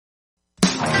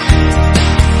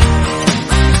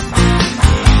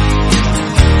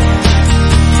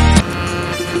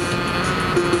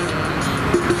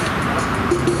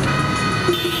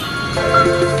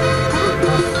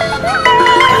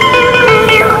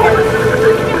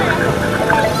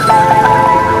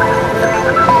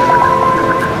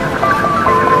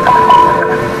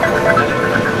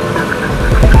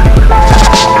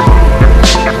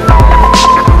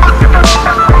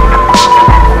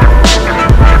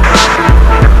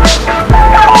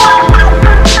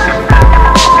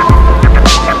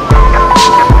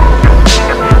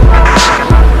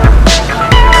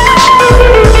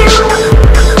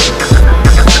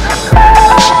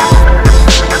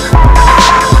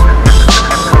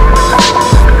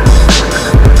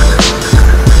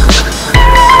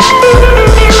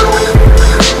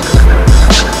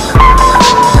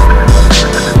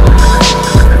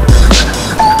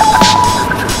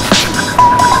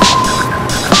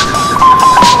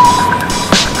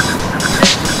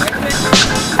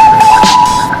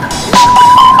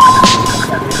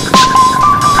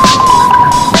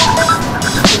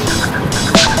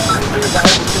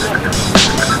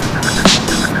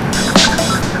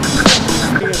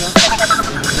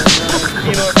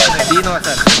धन्यवाद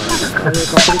sir.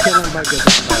 Competition भाग घेतो.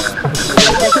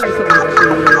 कसं दिसतं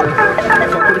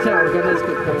कॉम्पिटिशन ऑर्गनाइज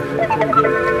करतो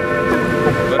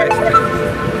बरं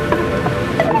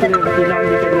इनाम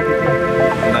विकत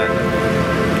नाही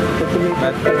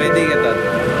मेहंदी घेतात.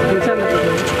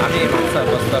 आम्ही मागचा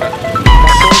बसताना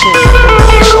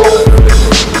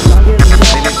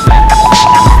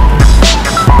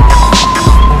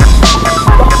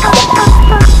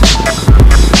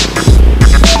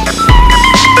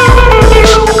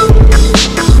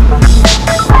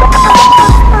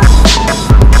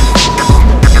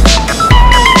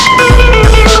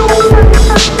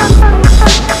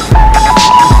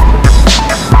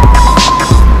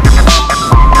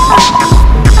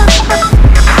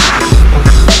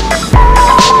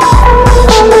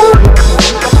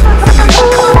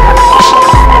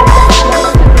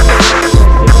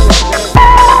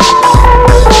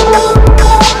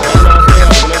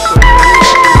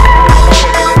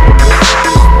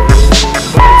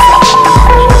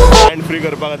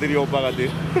येवपा खातीर.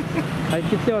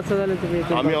 कितले वर्सां जाले तुमी?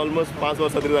 आमी ऑलमोस्ट 5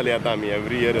 वर्सां तरी जाली आतां. आमी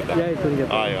एवरी इयर येता. हय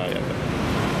हय येता.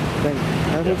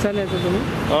 खंयच्यान येता तुमी?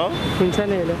 खंयच्यान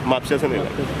येयले? म्हापशासून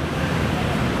येयले.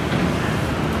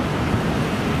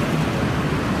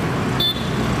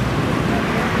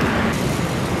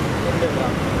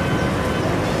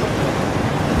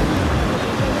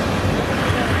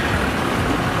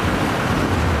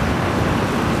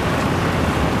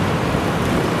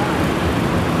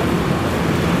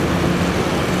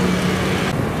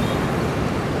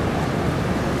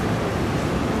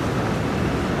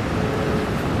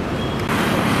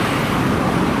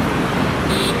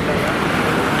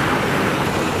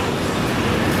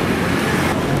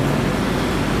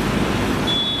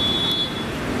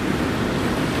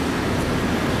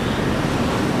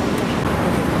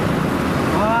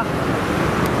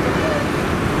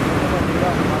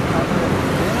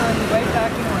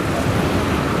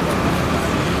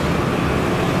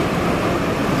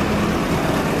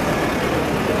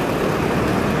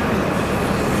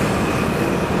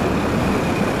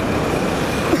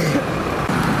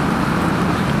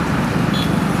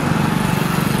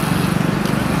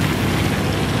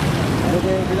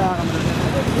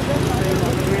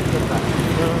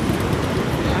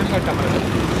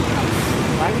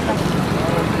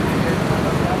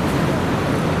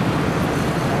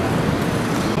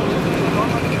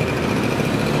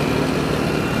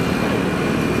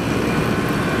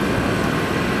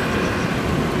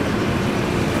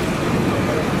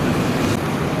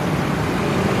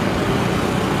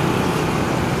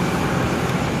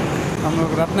 हम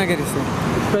लोग रत्नागिरी से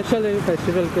स्पेशल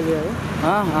फेस्टिवल के लिए आए?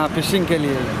 हाँ हाँ फिशिंग के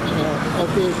लिए.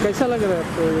 ओके, कैसा लग रहा है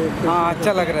आपको? हाँ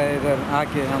अच्छा लग रहा है इधर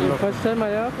आके हम लोग. फर्स्ट टाइम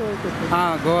आया आप?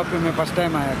 हाँ गोवा पे मैं फर्स्ट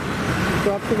टाइम आया.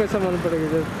 तो आपको कैसा मालूम पड़ेगा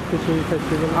इधर फिशिंग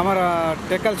फेस्टिवल? हमारा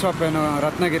टैकल शॉप है ना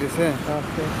रत्नागिरी से.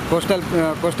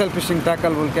 कोस्टल फिशिंग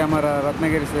टैकल बोल के हमारा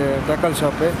रत्नागिरी से टैकल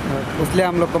शॉप है. इसलिए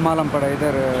हम लोग को मालूम पड़ा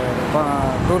इधर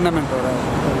टूर्नामेंट हो रहा है.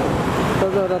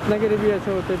 तो रत्नागिरी भी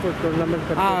ऐसे होते हैं टूर्नामेंट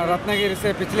करते? हाँ रत्नागिरी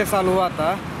से पिछले साल हुआ था.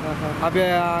 अब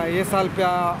ये साल पे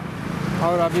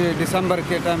और अभी दिसंबर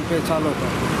के टाइम पे चालू होता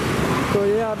है. तो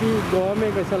ये अभी गोवा में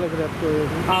कैसा लग रहा है आपको?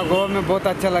 हाँ गोवा में बहुत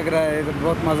अच्छा लग रहा है. इधर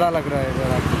बहुत मज़ा लग रहा है इधर.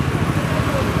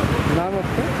 नाम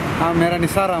आपका? हाँ मेरा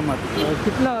निसार अहमद.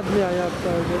 कितना आदमी आया आपका?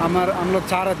 हम लोग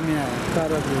 4 आदमी आए. 4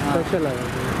 आदमी स्पेशल आया?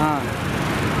 हाँ.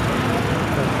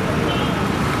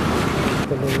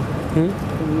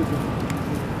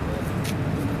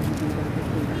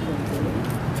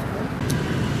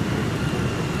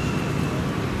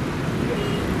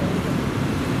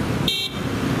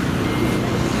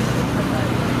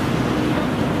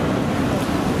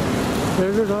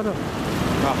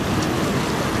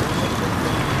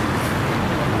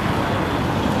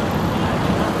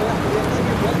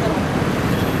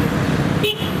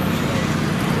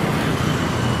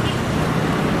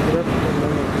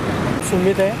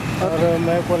 सुमित है और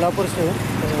मैं कोल्हापुर से हूँ.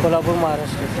 कोल्हापुर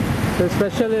महाराष्ट्र से. तो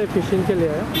स्पेशल फिशिंग के लिए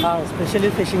आया? हाँ स्पेशली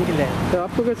फिशिंग के लिए आया. तो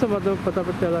आपको कैसे मतलब पता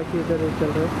चला कि इधर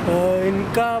चल रहा है?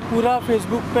 इनका पूरा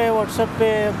फेसबुक पे व्हाट्सएप पे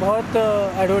बहुत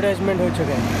एडवर्टाइजमेंट हो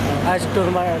चुका है. आज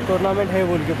टूर्नामेंट है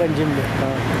बोल के पंजिम में.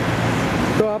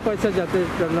 तो आप ऐसा जाते हैं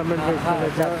टूर्नामेंट में? हाँ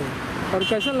जाते हैं. और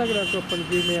कैसा लग रहा है आपको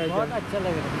पंजिम में? बहुत अच्छा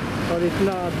लग रहा है. और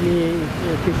इतना आदमी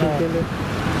फिशिंग के लिए.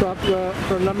 तो आप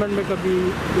टूर्नामेंट में कभी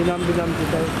इनाम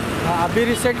जीता है? अभी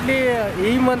रिसेंटली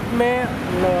यही मंथ में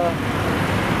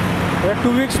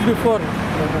 2 weeks before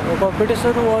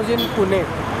competition was in Pune.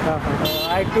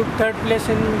 I took 3rd place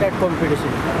in that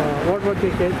competition. What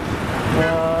you catch?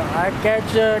 I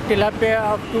catch tilapia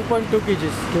of 2.2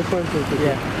 kgs. 2.2 kgs.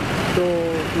 Yeah. So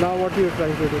now what you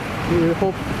trying to do? You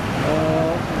hope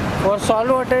For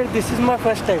saltwater, this is my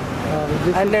first time.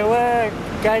 I never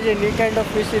catch any kind of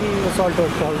fish in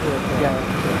saltwater. Yeah.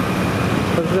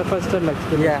 This is the first time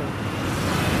experience. Yeah.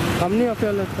 How many of you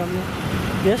are left?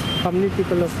 Yes. How many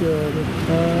people of you?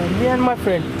 Me and my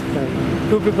friend.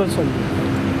 2 people only.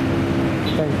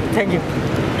 Thank you.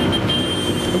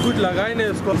 कुछ लगाए नहीं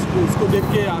उसको देख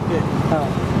के आते हैं। हाँ,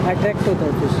 attract होता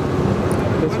है फिश।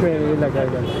 इसमें ये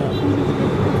लगाएगा।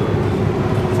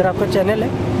 सर आपका चैनल है?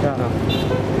 हाँ।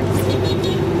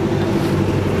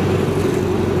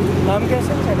 नाम क्या है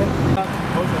sir channel?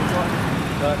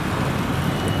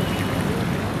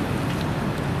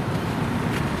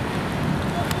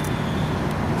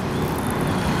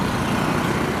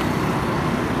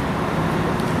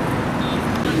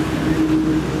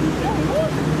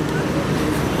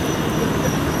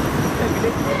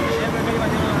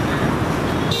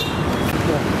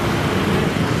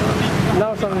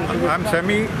 I'm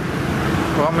Semi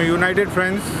from United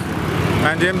Friends,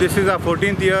 and Jim, this is our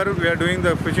 14th year. We are doing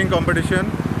the fishing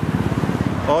competition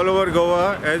all over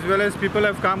Goa, as well as people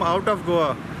have come out of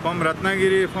Goa, from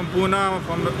Ratnagiri, from Pune,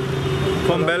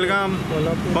 from Belgaum,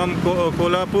 from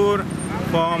Kolhapur,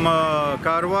 from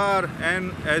Karwar,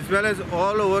 and as well as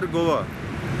all over Goa.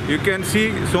 You can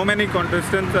see so many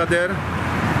contestants are there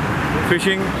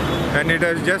fishing, and it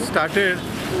has just started,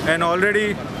 and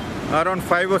already around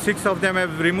 5 or 6 of them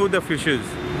have removed the fishes.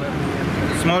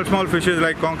 Small fishes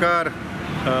like conkar,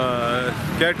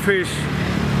 catfish,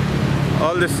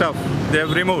 all this stuff they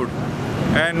have removed.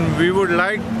 And we would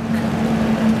like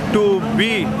to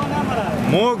be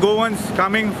more Goans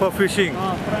coming for fishing,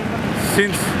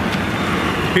 since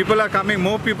people are coming,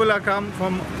 more people are come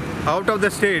from out of the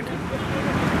state,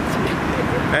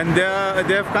 and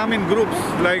they have come in groups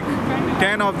like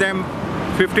 10 of them,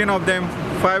 15 of them,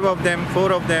 5 of them,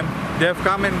 4 of them. They have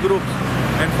come in groups,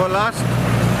 and for last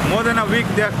more than a week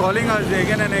they are calling us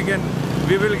again and again.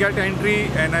 We will get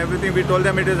entry and everything. We told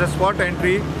them it is a spot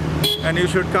entry and you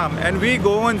should come. And we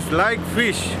Goans like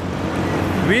fish.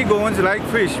 We Goans like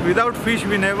fish. Without fish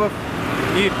we never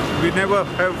eat. We never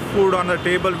have food on the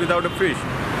table without a fish.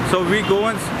 So we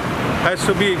Goans has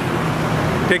to be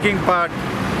taking part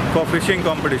for fishing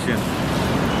competition.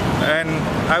 And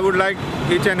I would like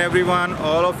each and everyone,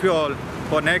 all of you all,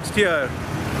 for next year,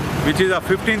 which is our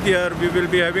 15th year, we will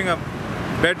be having a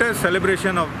better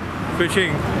celebration of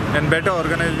fishing and better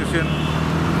organization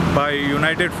by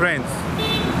United Friends.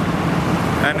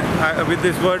 And with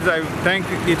these words, I thank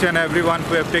each and everyone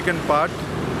who have taken part.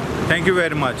 Thank you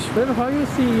very much. Then how you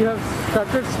see, you have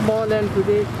started small and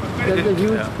today there is a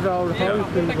huge crowd. How you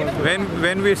feel about it?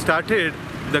 When we started,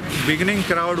 the beginning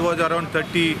crowd was around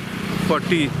 30,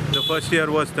 40. The first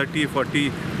year was 30,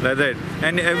 40, like that.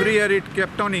 And every year it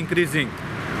kept on increasing.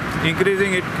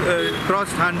 It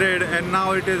crossed 100, and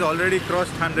now it is already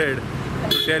crossed 100,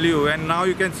 to tell you. And now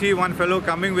you can see one fellow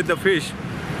coming with the fish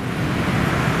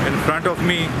in front of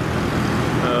me.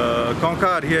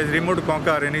 Conkar, he has removed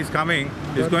Conkar and he's coming.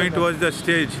 He's going towards the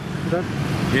stage.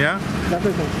 Yeah?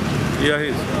 Yeah, he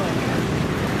is.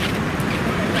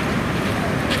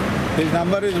 His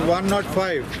number is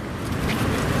 105.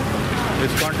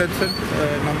 His contestant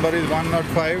number is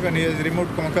 105, and he has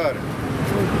removed Conkar.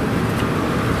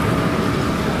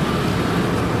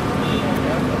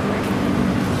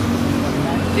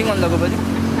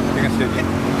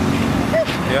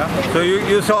 Yeah. So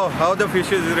you saw how the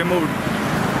fish is removed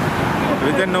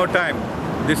within no time.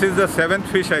 This is the 7th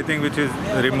fish, I think, which is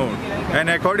removed. And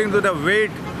according to the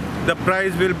weight, the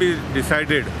prize will be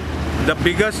decided. The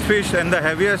biggest fish and the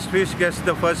heaviest fish gets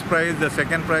the first prize, the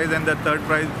second prize and the third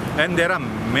prize. And there are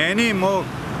many more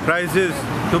prizes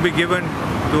to be given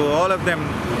to all of them.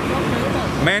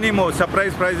 Many more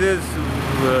surprise prizes,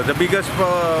 the biggest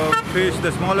fish,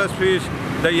 the smallest fish,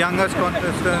 the youngest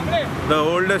contestant, the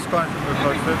oldest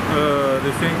contestant,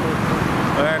 this thing,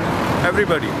 and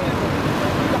everybody.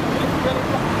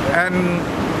 And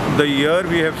the year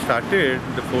we have started,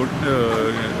 the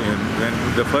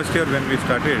first year when we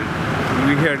started,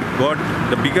 we had got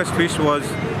the biggest fish was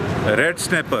red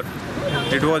snapper.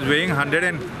 It was weighing 1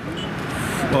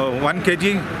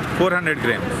 kg, 400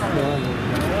 grams.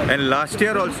 And last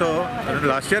year also,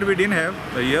 last year we didn't have,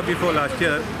 the year before last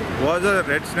year was a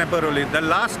red snapper only. The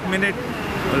last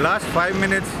 5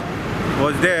 minutes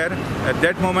was there. At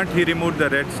that moment he removed the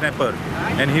red snapper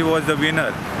and he was the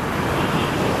winner.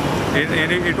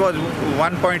 It was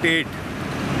 1.8.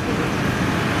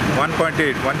 1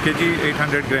 kg,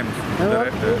 800 grams.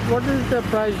 What is the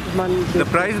prize money? The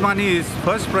prize money is,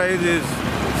 first prize is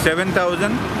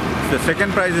 7,000, the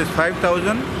second prize is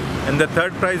 5,000, and the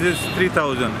third prize is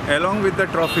 3,000, along with the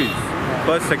trophies,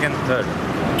 first, second, third.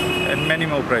 and many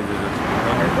more prizes.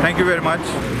 Thank you very much.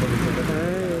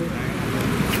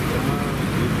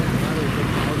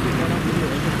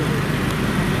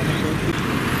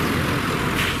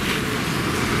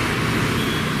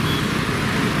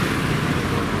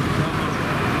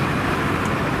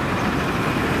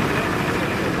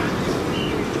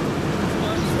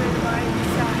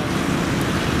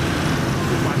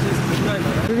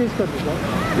 Release कर दो.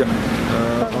 Yeah.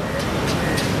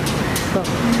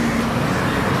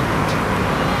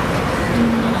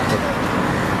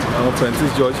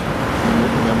 Francis George,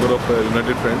 member of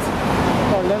United Friends.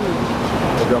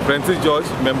 Francis George,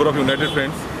 member of United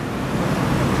Friends.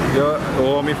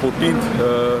 आम्ही 14th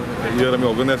year आम्ही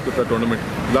organise करता tournament.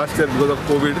 Last year because of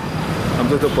Covid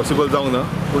आमचं तर possible जावंक ना,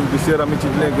 पूण दिस इयर आमी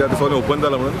चिंतलें की आतां सगळें ओपन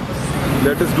जालां म्हणून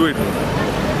लेट अस डू इट.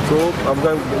 सो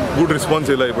आमकां गुड रिस्पॉन्स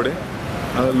येयला हे कडेन.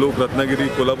 लोक रत्नागिरी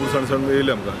कोल्हापूर सावन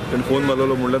येयले आमकां. तेणें फोन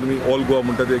मारलो म्हणल्यार तुमी ऑल गोवा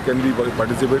म्हणटा ते can be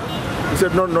participate. We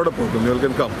said not a problem, you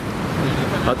can come.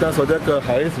 आतां सद्याक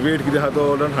हायेस्ट वेट कितें आहा तो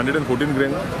अरावंड 114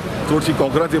 ग्रॅम. चडशी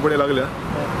कोंकरांच हे कडेन लागल्या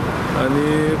आनी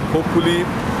होपफुली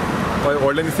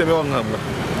व्हडलें नुस्तें मेळोंक ना आमकां.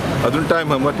 अजून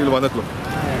टायम आमकां टील 1 o'clock.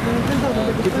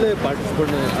 कितले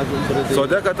पार्टिसिपंट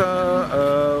सद्याक आतां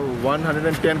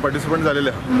 110 पार्टिसिपंट जालेले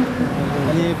आहा.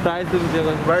 आणि प्रायज तुमचे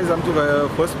प्रायज आमचो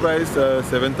first prize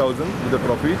 7,000 with the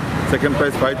trophy, second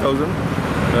prize 5,000,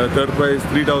 third prize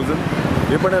 3,000.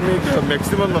 हे पण आमी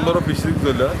मॅक्सिमम नंबर ऑफ फिशीस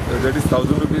दवरला, that is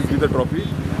 1,000 rupees with the trophy.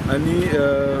 आनी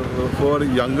फॉर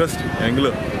यंगस्ट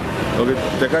एंगलर ओके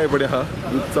तेका हे पडे आहा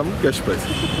विथ सम कॅश प्रायज.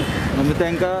 म्हणजे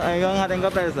तांकां तांकां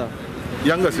प्रायज आसा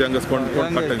यंगस्ट कोण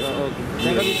तांकां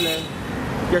कितले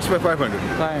कॅश बाय 500.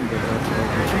 500.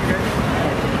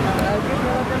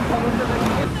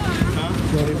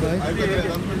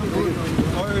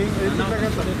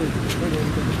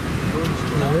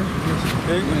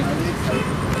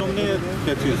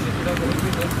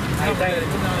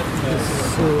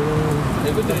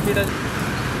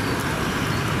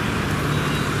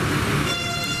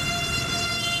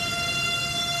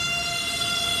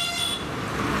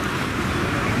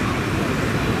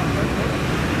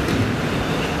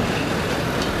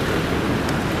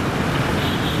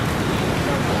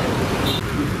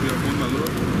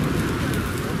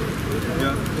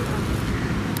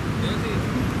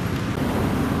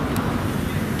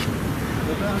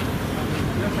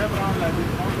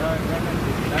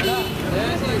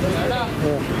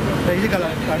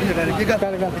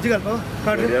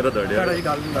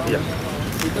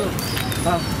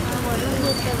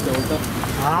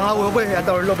 हाँ वो पळय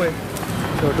आता व्हडलो पळय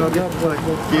छोटो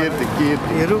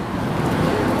केरू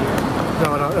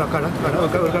काढा काढा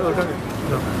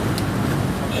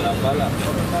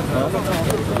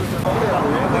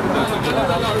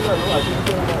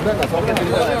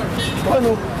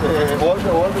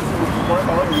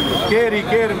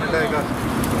केर म्हणटाय का.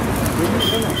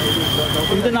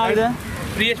 तुमचं नाव आहे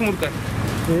Priyesh Murkar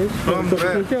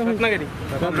Ratnagiri.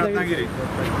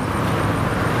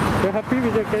 Happy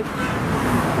with the catch?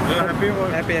 Happy.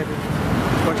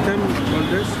 First time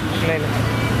contest नहीं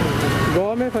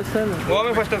गोवा में फर्स्ट टाइम. गोवा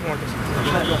में फर्स्ट टाइम कॉन्टेस्ट.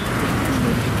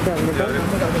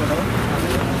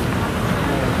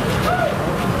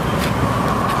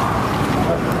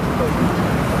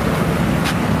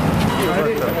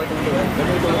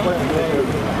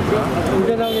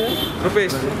 तुमचं नाव आहे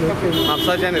रुपेश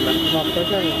म्हापसा चॅनल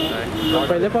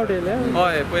पहिले फावट येयले.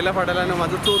 हय पहिल्या फावटाला न्हू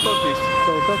म्हाजो चवथो फीश.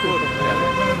 चौथा फूट.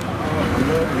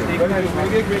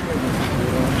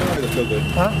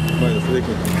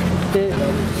 ते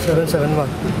 771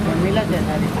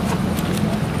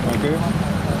 ओके.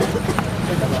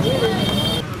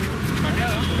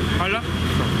 हॅलो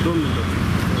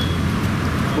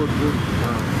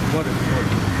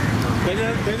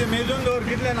तेजे मेजून दवर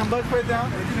कितले नंबर्स पळय त्या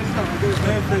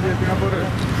बरोबर.